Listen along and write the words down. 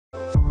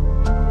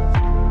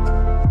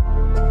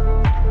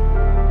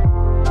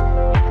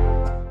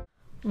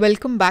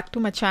Welcome back to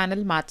my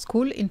channel Math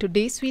School. In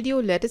today's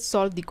video, let us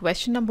solve the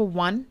question number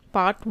 1,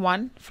 part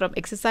 1 from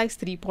exercise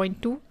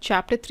 3.2,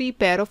 chapter 3,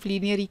 pair of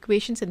linear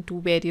equations and two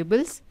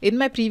variables. In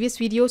my previous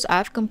videos, I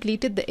have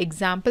completed the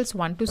examples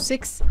 1 to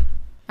 6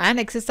 and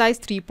exercise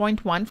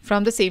 3.1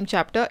 from the same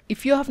chapter.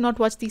 If you have not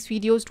watched these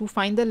videos, do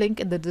find the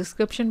link in the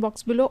description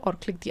box below or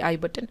click the I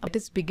button. Let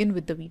us begin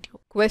with the video.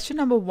 Question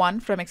number 1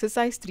 from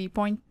exercise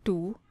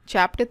 3.2,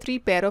 chapter 3,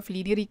 pair of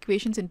linear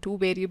equations in two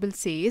variables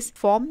says,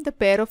 form the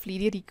pair of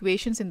linear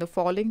equations in the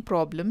following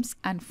problems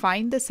and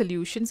find the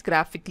solutions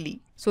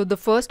graphically. So the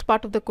first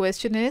part of the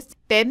question is,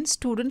 10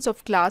 students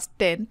of class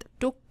 10th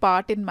took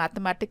part in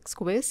mathematics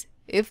quiz.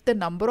 If the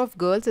number of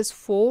girls is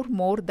 4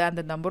 more than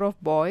the number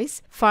of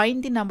boys,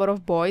 find the number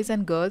of boys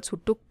and girls who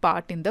took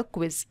part in the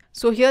quiz.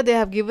 So here they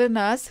have given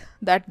us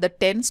that the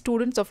 10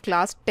 students of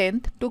class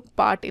 10th took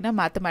part in a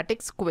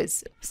mathematics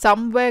quiz.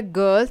 Some were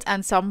girls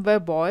and some were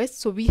boys.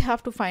 So we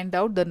have to find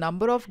out the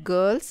number of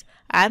girls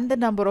and the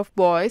number of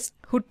boys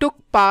who took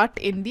part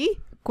in the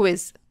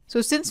quiz.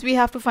 So since we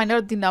have to find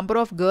out the number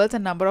of girls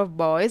and number of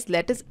boys,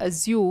 let us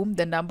assume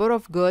the number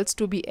of girls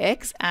to be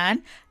X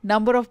and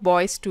number of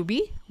boys to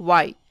be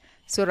Y.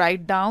 So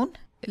write down,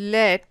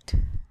 let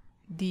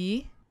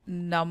the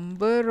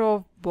number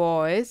of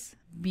boys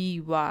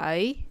be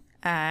Y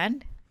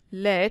and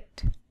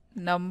let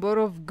number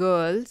of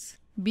girls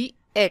be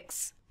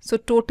X. So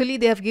totally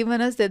they have given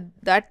us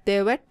that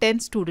there were 10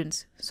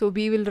 students. So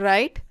we will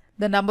write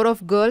the number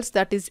of girls,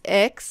 that is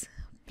X,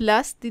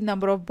 plus the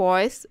number of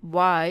boys,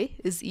 Y,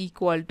 is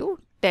equal to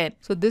 10.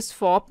 So this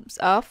forms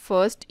our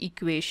first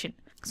equation.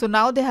 So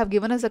now they have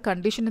given us a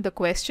condition in the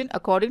question.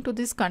 According to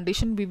this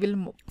condition, we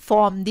will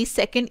form the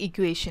second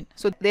equation.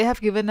 So they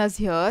have given us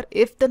here,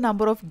 if the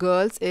number of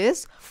girls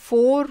is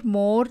 4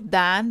 more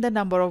than the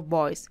number of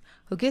boys.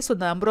 Okay, so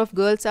the number of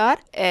girls are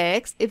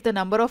X. If the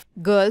number of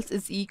girls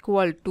is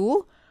equal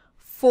to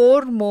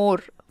 4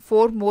 more.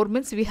 4 more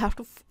means we have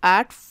to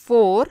add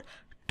 4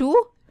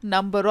 to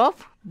number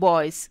of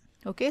boys.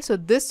 Okay, so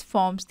this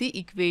forms the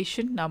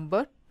equation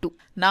number 2.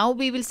 Now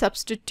we will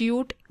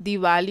substitute the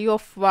value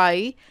of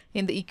Y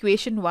in the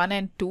equation 1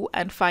 and 2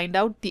 and find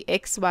out the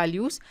X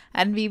values,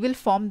 and we will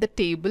form the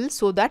table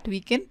so that we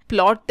can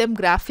plot them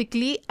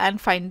graphically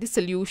and find the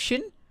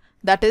solution,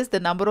 that is the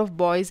number of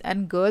boys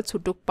and girls who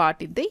took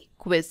part in the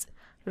quiz,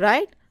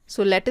 right?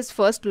 So let us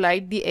first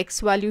write the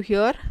X value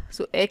here.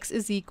 So X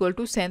is equal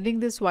to, sending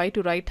this Y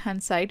to right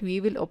hand side,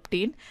 we will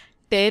obtain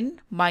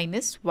 10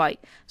 minus Y.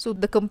 So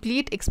the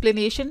complete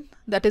explanation,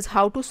 that is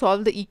how to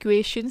solve the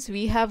equations,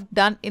 we have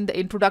done in the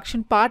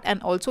introduction part, and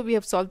also we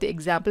have solved the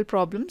example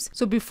problems.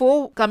 So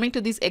before coming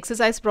to these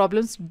exercise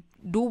problems,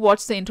 do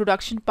watch the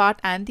introduction part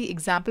and the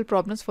example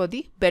problems for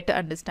the better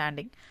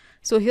understanding.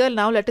 So here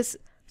now let us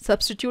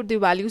substitute the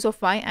values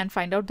of Y and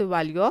find out the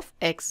value of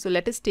X. So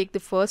let us take the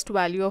first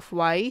value of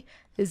Y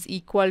is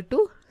equal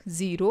to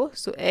 0.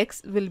 So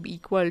X will be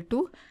equal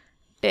to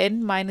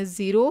 10 minus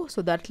 0,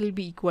 so that will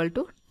be equal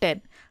to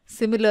 10.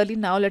 Similarly,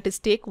 now let us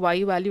take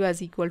Y value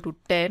as equal to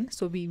 10.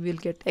 So we will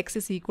get X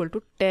is equal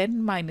to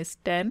 10 minus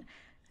 10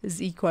 is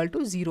equal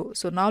to 0.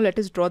 So now let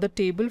us draw the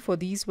table for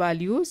these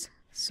values.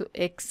 So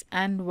X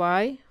and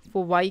Y,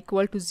 for Y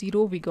equal to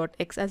 0, we got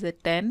X as a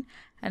 10,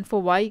 and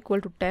for Y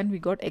equal to 10, we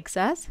got X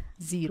as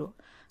 0.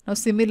 Now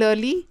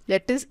similarly,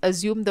 let us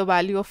assume the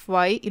value of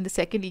Y in the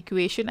second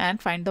equation and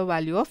find the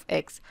value of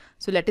X.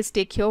 So let us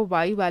take here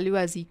Y value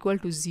as equal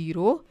to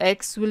 0.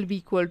 X will be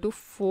equal to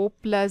 4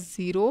 plus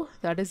 0,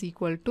 that is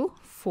equal to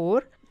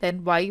 4.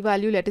 Then Y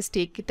value, let us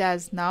take it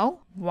as now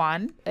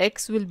 1.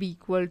 X will be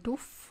equal to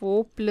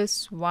 4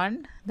 plus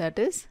 1, that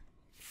is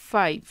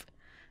 5.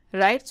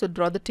 Right? So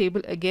draw the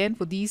table again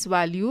for these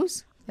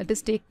values. Let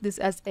us take this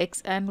as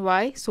X and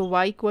Y. So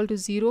Y equal to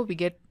 0, we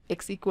get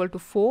X equal to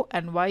 4,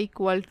 and Y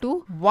equal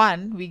to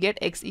 1, we get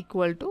X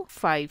equal to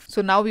 5.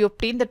 So now we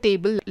obtain the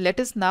table. Let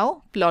us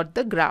now plot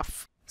the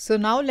graph. So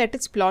now let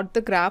us plot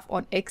the graph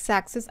on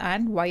X-axis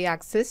and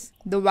Y-axis.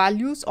 The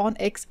values on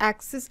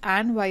X-axis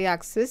and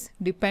Y-axis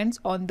depends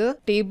on the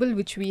table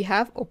which we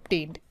have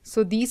obtained.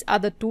 So these are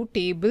the two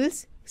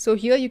tables. So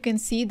here you can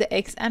see the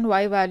X and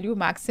Y value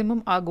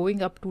maximum are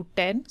going up to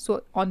 10.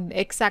 So on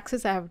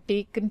X-axis I have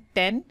taken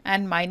 10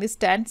 and minus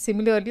 10.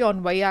 Similarly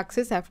on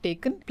Y-axis I have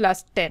taken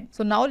plus 10.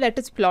 So now let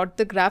us plot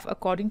the graph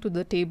according to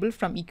the table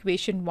from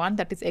equation 1,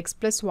 that is X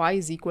plus Y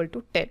is equal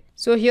to 10.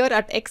 So here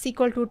at X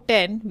equal to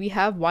 10 we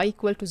have Y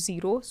equal to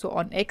 0. So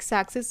on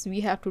X-axis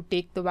we have to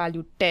take the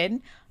value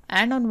 10,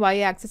 and on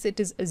Y-axis it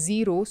is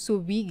 0. So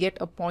we get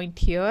a point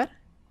here.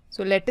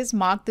 So let us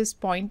mark this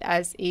point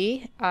as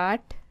A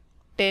at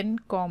 10,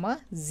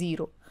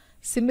 0.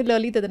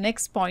 Similarly, the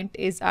next point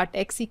is at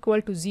X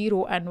equal to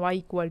 0 and Y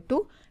equal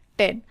to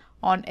 10.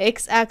 On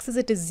X-axis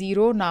it is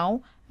 0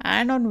 now,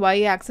 and on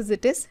Y-axis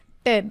it is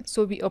 10.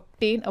 So we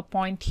obtain a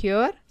point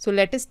here. So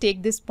let us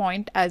take this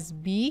point as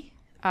B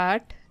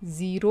at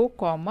 0,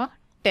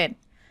 10.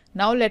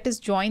 Now let us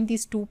join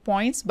these 2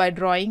 points by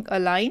drawing a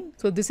line.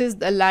 So this is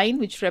the line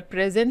which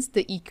represents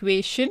the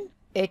equation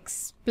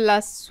x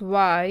plus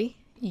y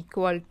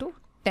equal to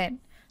 10.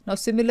 Now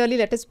similarly,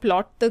 let us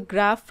plot the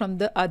graph from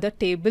the other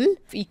table.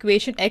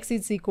 Equation x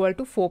is equal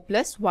to 4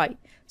 plus y.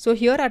 So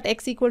here at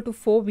x equal to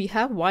 4, we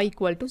have y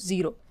equal to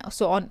 0.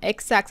 So on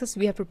x-axis,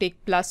 we have to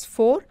take plus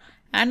 4,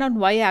 and on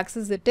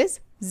y-axis, it is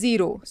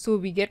 0. So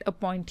we get a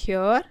point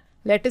here.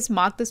 Let us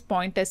mark this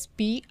point as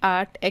P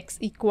at x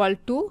equal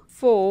to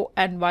 4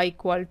 and y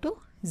equal to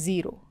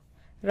 0.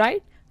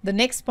 Right? The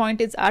next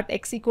point is at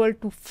x equal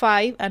to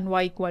 5 and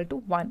y equal to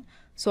 1.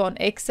 So on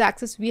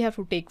x-axis, we have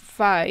to take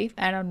 5,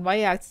 and on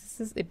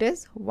y-axis, it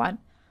is 1.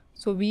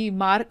 So we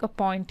mark a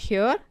point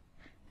here,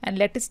 and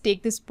let us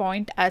take this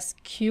point as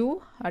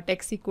Q at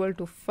x equal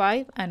to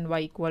 5 and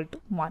y equal to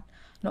 1.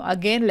 Now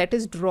again, let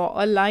us draw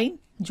a line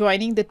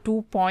joining the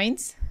 2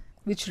 points,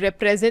 which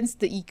represents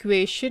the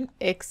equation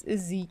x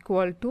is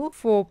equal to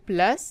 4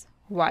 plus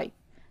y.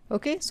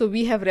 Okay, so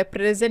we have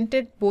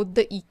represented both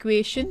the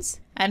equations,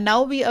 and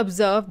now we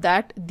observe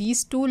that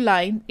these two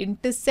lines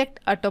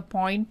intersect at a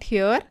point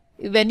here.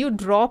 When you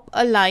drop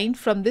a line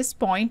from this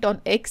point on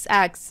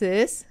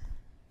x-axis,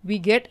 we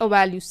get a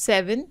value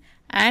 7,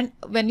 and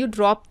when you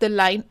drop the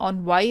line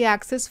on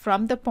y-axis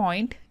from the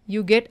point,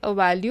 you get a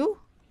value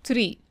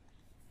 3,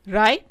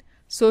 right?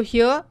 So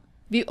here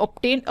we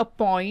obtain a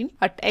point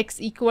at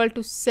x equal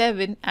to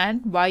 7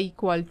 and y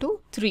equal to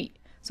 3.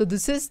 So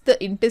this is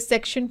the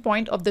intersection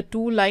point of the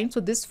two lines. So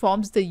this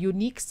forms the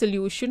unique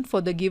solution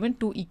for the given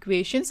two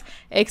equations.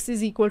 X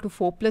is equal to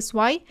 4 plus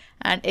y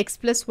and x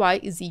plus y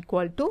is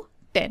equal to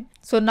 10.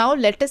 So now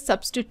let us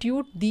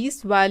substitute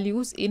these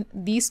values in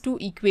these two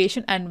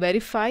equations and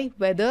verify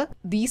whether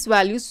these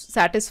values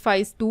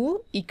satisfies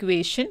two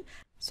equation.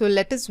 So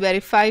let us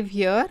verify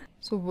here.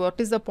 So what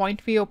is the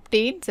point we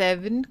obtained?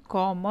 7,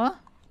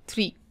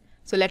 3.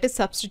 So let us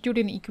substitute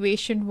in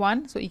equation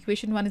 1. So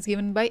equation 1 is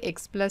given by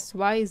x plus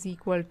y is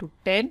equal to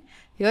 10.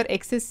 Here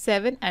x is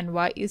 7 and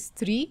y is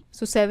 3.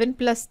 So 7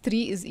 plus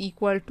 3 is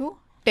equal to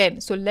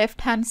 10. So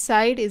left hand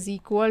side is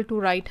equal to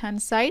right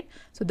hand side.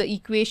 So the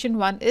equation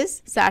 1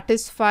 is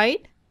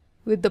satisfied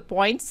with the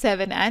points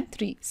 7 and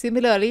 3.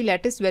 Similarly,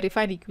 let us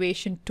verify in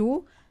equation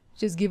 2,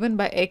 which is given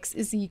by x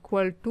is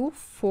equal to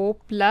 4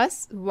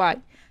 plus y.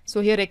 So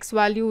here x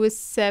value is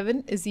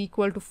 7 is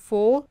equal to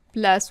 4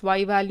 plus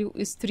y value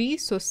is 3.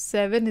 So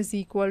 7 is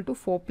equal to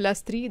 4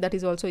 plus 3, that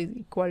is also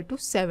equal to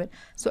 7.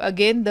 So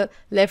again, the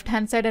left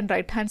hand side and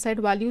right hand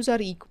side values are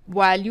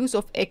values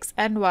of x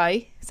and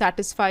y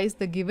satisfies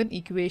the given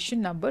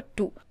equation number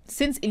 2.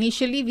 Since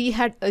initially we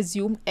had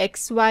assumed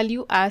x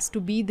value as to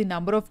be the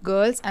number of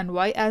girls and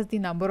y as the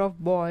number of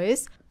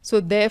boys,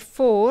 so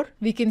therefore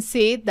we can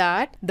say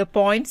that the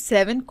point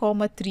 7,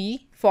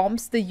 3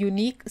 forms the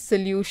unique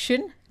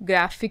solution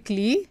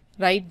graphically.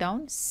 Write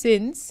down,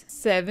 since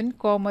 7,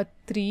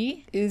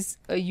 3 is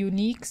a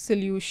unique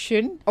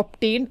solution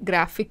obtained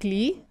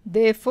graphically,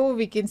 therefore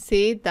we can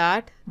say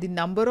that the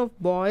number of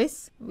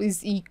boys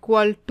is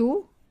equal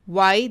to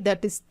y,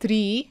 that is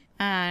 3,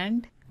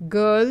 and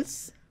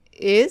girls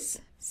is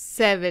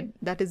 7,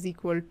 that is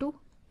equal to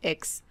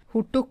x,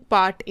 who took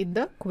part in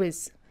the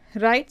quiz.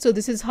 Right, so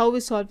this is how we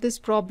solve this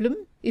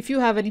problem. If you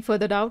have any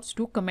further doubts,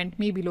 do comment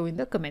me below in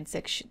the comment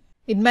section.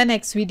 In my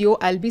next video,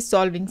 I'll be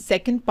solving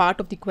second part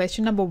of the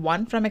question number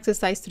 1 from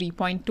exercise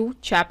 3.2,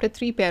 chapter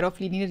 3, pair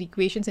of linear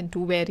equations in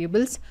two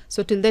variables.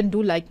 So till then,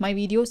 do like my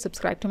video,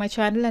 subscribe to my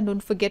channel, and don't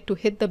forget to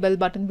hit the bell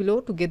button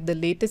below to get the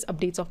latest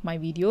updates of my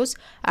videos,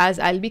 as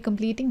I'll be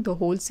completing the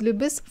whole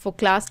syllabus for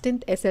class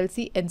 10th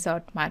SLC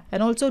NCERT Math.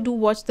 And also do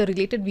watch the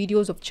related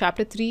videos of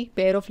chapter 3,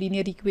 pair of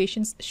linear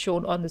equations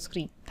shown on the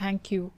screen. Thank you.